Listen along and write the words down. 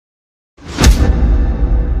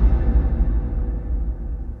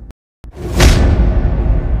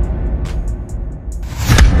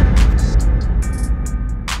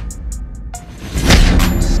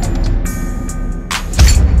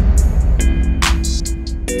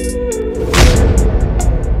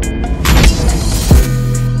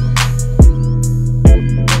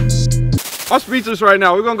I'm speechless right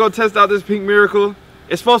now. We're gonna go test out this pink miracle.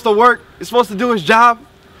 It's supposed to work. It's supposed to do its job.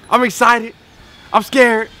 I'm excited. I'm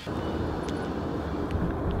scared.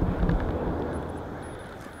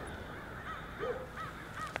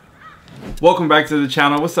 Welcome back to the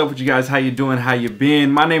channel. What's up with you guys? How you doing? How you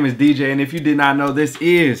been? My name is DJ, and if you did not know, this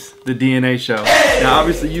is the DNA show. Now,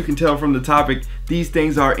 obviously, you can tell from the topic, these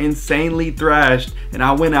things are insanely thrashed, and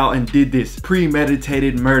I went out and did this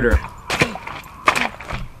premeditated murder.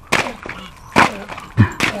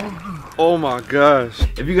 Oh my gosh.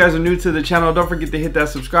 If you guys are new to the channel, don't forget to hit that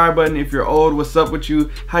subscribe button. If you're old, what's up with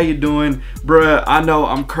you? How you doing? Bruh, I know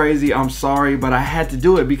I'm crazy, I'm sorry, but I had to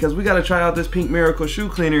do it because we gotta try out this pink miracle shoe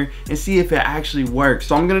cleaner and see if it actually works.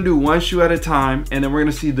 So I'm gonna do one shoe at a time, and then we're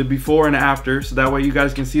gonna see the before and after, so that way you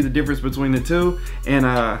guys can see the difference between the two. And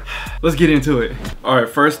let's get into it. All right,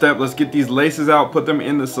 first step, let's get these laces out, put them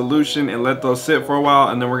in the solution and let those sit for a while,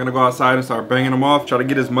 and then we're gonna go outside and start banging them off. Try to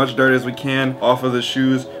get as much dirt as we can off of the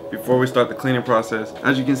shoes before we start the cleaning process.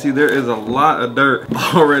 As you can see, there is a lot of dirt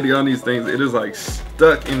already on these things. It is like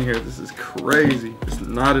stuck in here. This is crazy. It's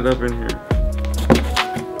knotted up in here.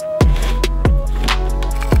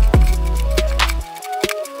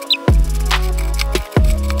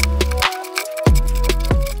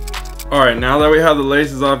 All right, now that we have the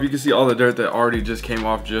laces off, you can see all the dirt that already just came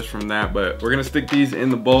off just from that, but we're gonna stick these in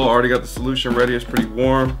the bowl. I already got the solution ready. It's pretty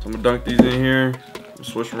warm. So I'm gonna dunk these in here.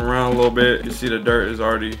 Switch them around a little bit. You see the dirt is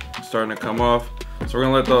already starting to come off. So we're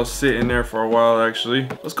gonna let those sit in there for a while actually.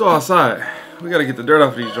 Let's go outside. We gotta get the dirt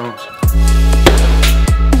off these joints.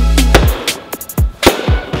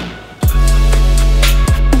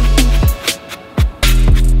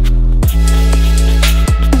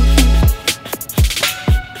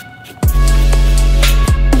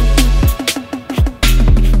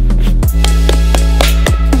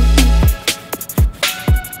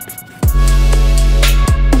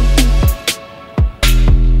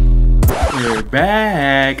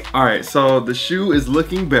 Back. All right, so the shoe is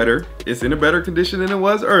looking better. It's in a better condition than it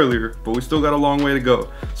was earlier, but we still got a long way to go.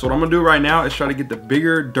 So what I'm gonna do right now is try to get the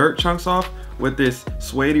bigger dirt chunks off with this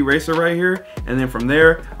Suede eraser right here, and then from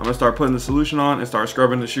there I'm gonna start putting the solution on and start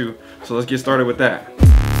scrubbing the shoe. So let's get started with that.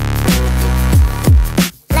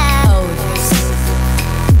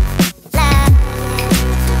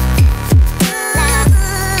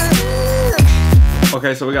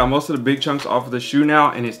 Okay, so we got most of the big chunks off of the shoe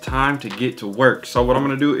now, and it's time to get to work. So what I'm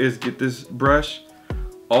gonna do is get this brush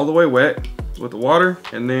all the way wet with the water,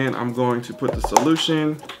 and then I'm going to put the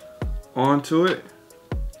solution onto it.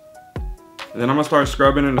 And then I'm gonna start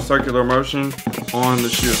scrubbing in a circular motion on the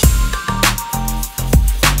shoe.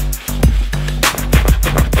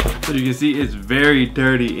 So you can see it's very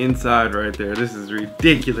dirty inside right there. This is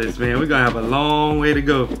ridiculous, man. We're gonna have a long way to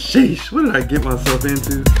go. Sheesh, what did I get myself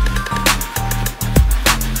into?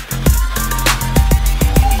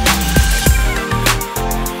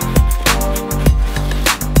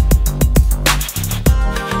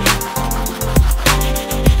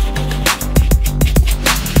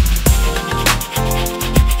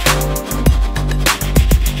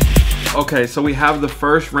 Okay, so we have the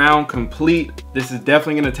first round complete. This is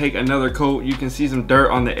definitely gonna take another coat. You can see some dirt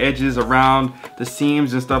on the edges around the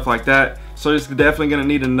seams and stuff like that. So it's definitely gonna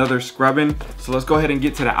need another scrubbing. So let's go ahead and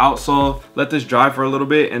get to the outsole, let this dry for a little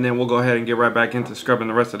bit, and then we'll go ahead and get right back into scrubbing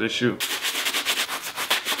the rest of this shoe.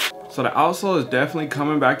 So the outsole is definitely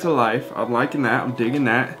coming back to life. I'm liking that, I'm digging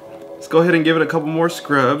that. Let's go ahead and give it a couple more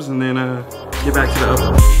scrubs and then get back to the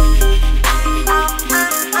upper.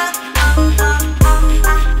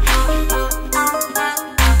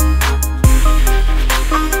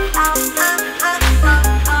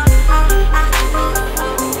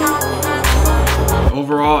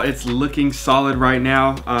 Overall, it's looking solid right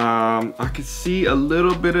now. I can see a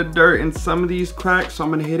little bit of dirt in some of these cracks, so I'm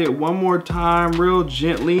gonna hit it one more time real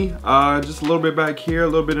gently, just a little bit back here, a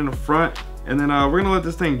little bit in the front, and then we're gonna let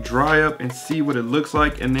this thing dry up and see what it looks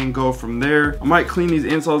like, and then go from there. I might clean these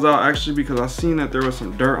insoles out actually, because I've seen that there was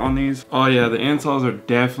some dirt on these. Oh yeah, the insoles are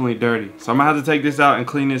definitely dirty, so I'm gonna have to take this out and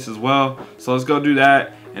clean this as well. So let's go do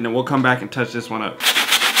that, and then we'll come back and touch this one up.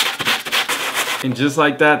 And just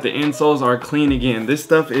like that, the insoles are clean again. This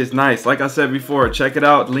stuff is nice. Like I said before, check it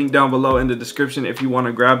out. Link down below in the description if you want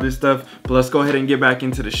to grab this stuff. But let's go ahead and get back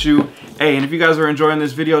into the shoe. Hey, and if you guys are enjoying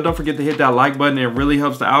this video, don't forget to hit that like button. It really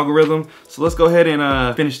helps the algorithm. So let's go ahead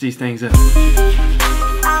and finish these things up.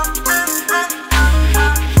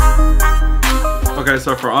 Okay,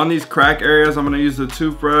 so for on these crack areas, I'm gonna use the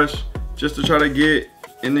toothbrush just to try to get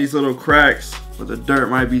in these little cracks where the dirt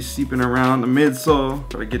might be seeping around the midsole.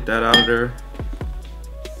 Try to get that out of there.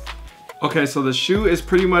 Okay, so the shoe is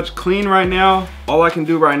pretty much clean right now. All I can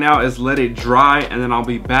do right now is let it dry, and then I'll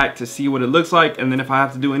be back to see what it looks like. And then if I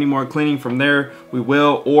have to do any more cleaning from there, we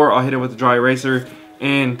will, or I'll hit it with a dry eraser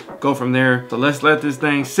and go from there. So let's let this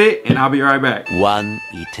thing sit and I'll be right back. One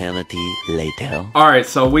eternity later. All right,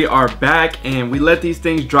 so we are back and we let these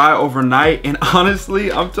things dry overnight. And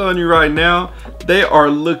honestly, I'm telling you right now, they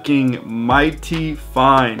are looking mighty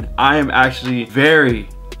fine. I am actually very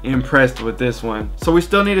impressed with this one. So we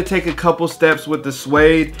still need to take a couple steps with the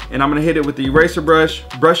suede, and I'm gonna hit it with the eraser brush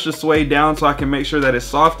the suede down so I can make sure that it's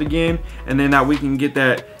soft again, and then that we can get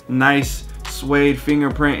that nice suede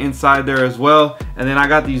fingerprint inside there as well. And then I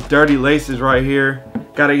got these dirty laces right here.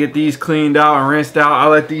 Gotta get these cleaned out and rinsed out. I'll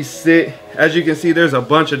let these sit. As you can see, there's a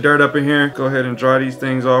bunch of dirt up in here. Go ahead and dry these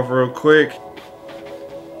things off real quick.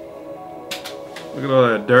 Look at all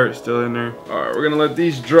that dirt still in there. All right, we're gonna let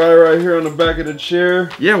these dry right here on the back of the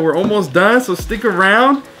chair. Yeah, we're almost done, so stick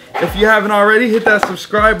around. If you haven't already, hit that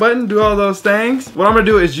subscribe button, do all those things. What I'm gonna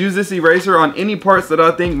do is use this eraser on any parts that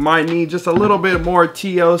I think might need just a little bit more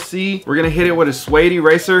TLC. We're gonna hit it with a suede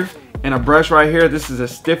eraser and a brush right here. This is a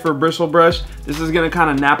stiffer bristle brush. This is gonna kind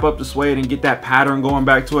of nap up the suede and get that pattern going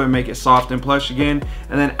back to it and make it soft and plush again.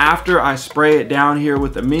 And then after I spray it down here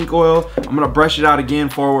with the mink oil, I'm gonna brush it out again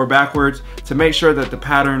forward, backwards to make sure that the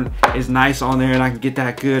pattern is nice on there and I can get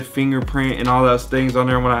that good fingerprint and all those things on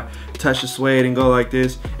there when I touch the suede and go like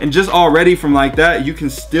this. And just already from like that, you can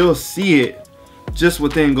still see it just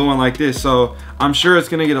within going like this. So I'm sure it's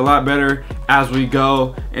gonna get a lot better as we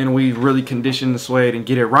go and we really condition the suede and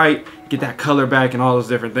get it right, get that color back and all those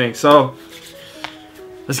different things. So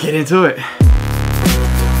let's get into it.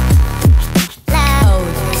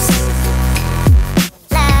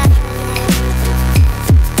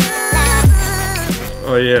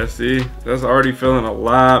 Oh yeah, see, that's already feeling a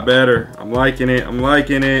lot better. I'm liking it, I'm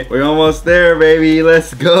liking it. We're almost there, baby,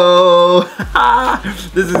 let's go.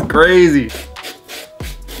 This is crazy.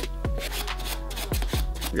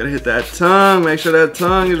 You gotta hit that tongue, make sure that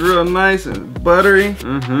tongue is real nice and buttery.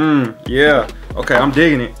 Yeah, okay, I'm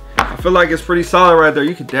digging it. I feel like it's pretty solid right there.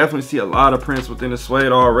 You can definitely see a lot of prints within the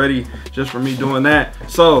suede already just from me doing that.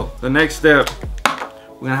 So the next step,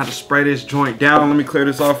 we're gonna have to spray this joint down. Let me clear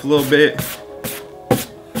this off a little bit.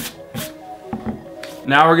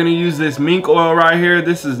 Now we're gonna use this mink oil right here.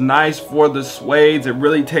 This is nice for the suedes. It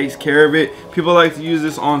really takes care of it. People like to use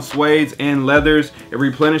this on suedes and leathers. It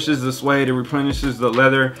replenishes the suede, it replenishes the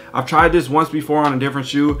leather. I've tried this once before on a different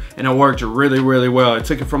shoe and it worked really, really well. It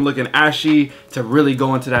took it from looking ashy to really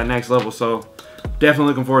going to that next level. So definitely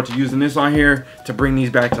looking forward to using this on here to bring these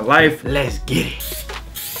back to life. Let's get it.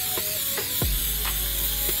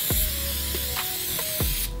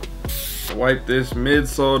 Wipe this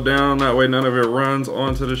midsole down, that way none of it runs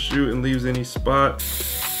onto the shoe and leaves any spot.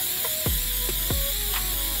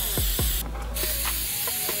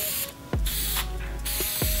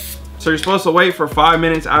 So you're supposed to wait for 5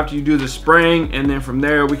 minutes after you do the spraying, and then from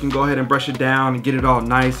there we can go ahead and brush it down and get it all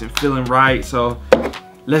nice and feeling right. So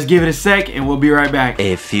let's give it a sec and we'll be right back.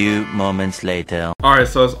 A few moments later. All right,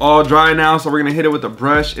 so it's all dry now. So we're gonna hit it with a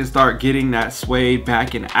brush and start getting that suede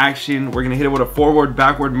back in action. We're gonna hit it with a forward,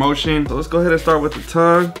 backward motion. So let's go ahead and start with the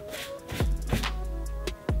tongue.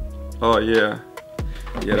 Oh yeah.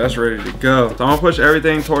 Yeah, that's ready to go. So I'm gonna push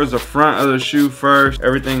everything towards the front of the shoe first,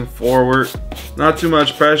 everything forward. Not too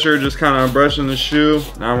much pressure, just kind of brushing the shoe.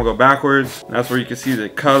 Now I'm gonna go backwards. That's where you can see the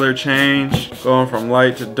color change, going from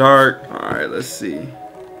light to dark. All right, let's see.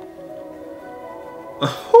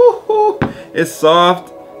 It's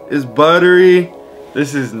soft, it's buttery.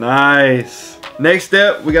 This is nice. Next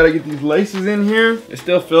step, we gotta get these laces in here. They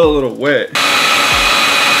still feel a little wet.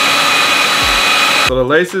 So the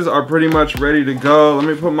laces are pretty much ready to go. Let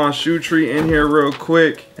me put my shoe tree in here real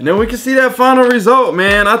quick. And then we can see that final result,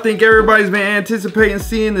 man. I think everybody's been anticipating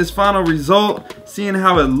seeing this final result, seeing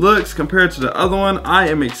how it looks compared to the other one. I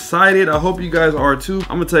am excited. I hope you guys are too.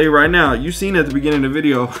 I'm gonna tell you right now, you seen at the beginning of the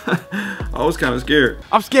video, I was kind of scared.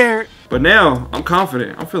 I'm scared. But now, I'm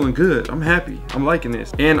confident. I'm feeling good. I'm happy. I'm liking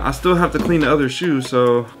this. And I still have to clean the other shoes,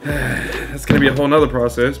 so that's gonna be a whole nother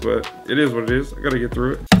process, but it is what it is. I gotta get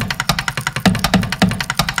through it.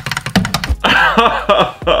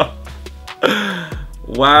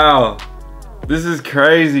 Wow, this is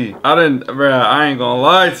crazy. I ain't gonna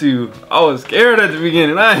lie to you. I was scared at the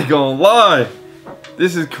beginning, I ain't gonna lie.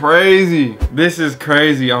 This is crazy. This is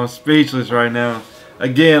crazy. I'm speechless right now.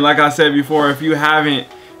 Again, like I said before, if you haven't,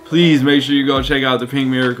 please make sure you go check out the Pink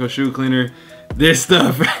Miracle Shoe Cleaner. This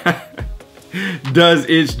stuff does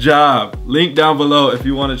its job. Link down below if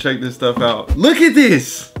you want to check this stuff out. Look at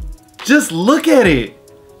this. Just look at it.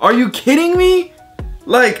 Are you kidding me?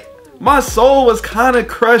 Like, My soul was kind of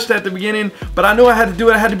crushed at the beginning, but I knew I had to do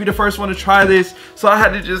it. I had to be the first one to try this, so I had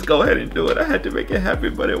to just go ahead and do it. I had to make it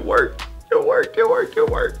happen, but it worked. It worked, it worked, it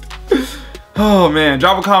worked. Oh man,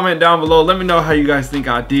 drop a comment down below. Let me know how you guys think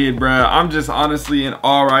I did, bruh. I'm just honestly in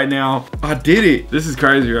awe right now. I did it. This is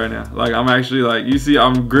crazy right now. Like, I'm actually like, you see,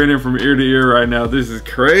 I'm grinning from ear to ear right now. This is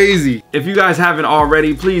crazy. If you guys haven't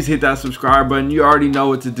already, please hit that subscribe button. You already know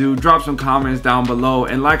what to do. Drop some comments down below.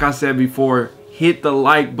 And like I said before, hit the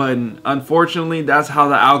like button. Unfortunately, that's how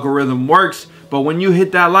the algorithm works. But when you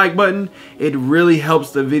hit that like button, it really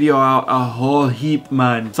helps the video out a whole heap,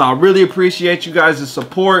 man. So I really appreciate you guys'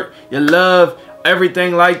 support, your love,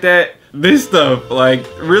 everything like that. This stuff, like,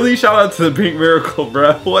 really shout out to the Pink Miracle,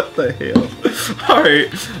 bro. What the hell? All right,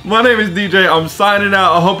 my name is DJ. I'm signing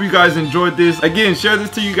out. I hope you guys enjoyed this. Again, share this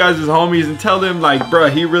to you guys as homies and tell them, like, bro,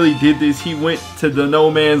 he really did this. He went to the no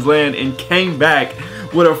man's land and came back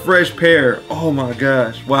with a fresh pair. Oh my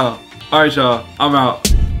gosh, wow. All right, y'all, I'm out.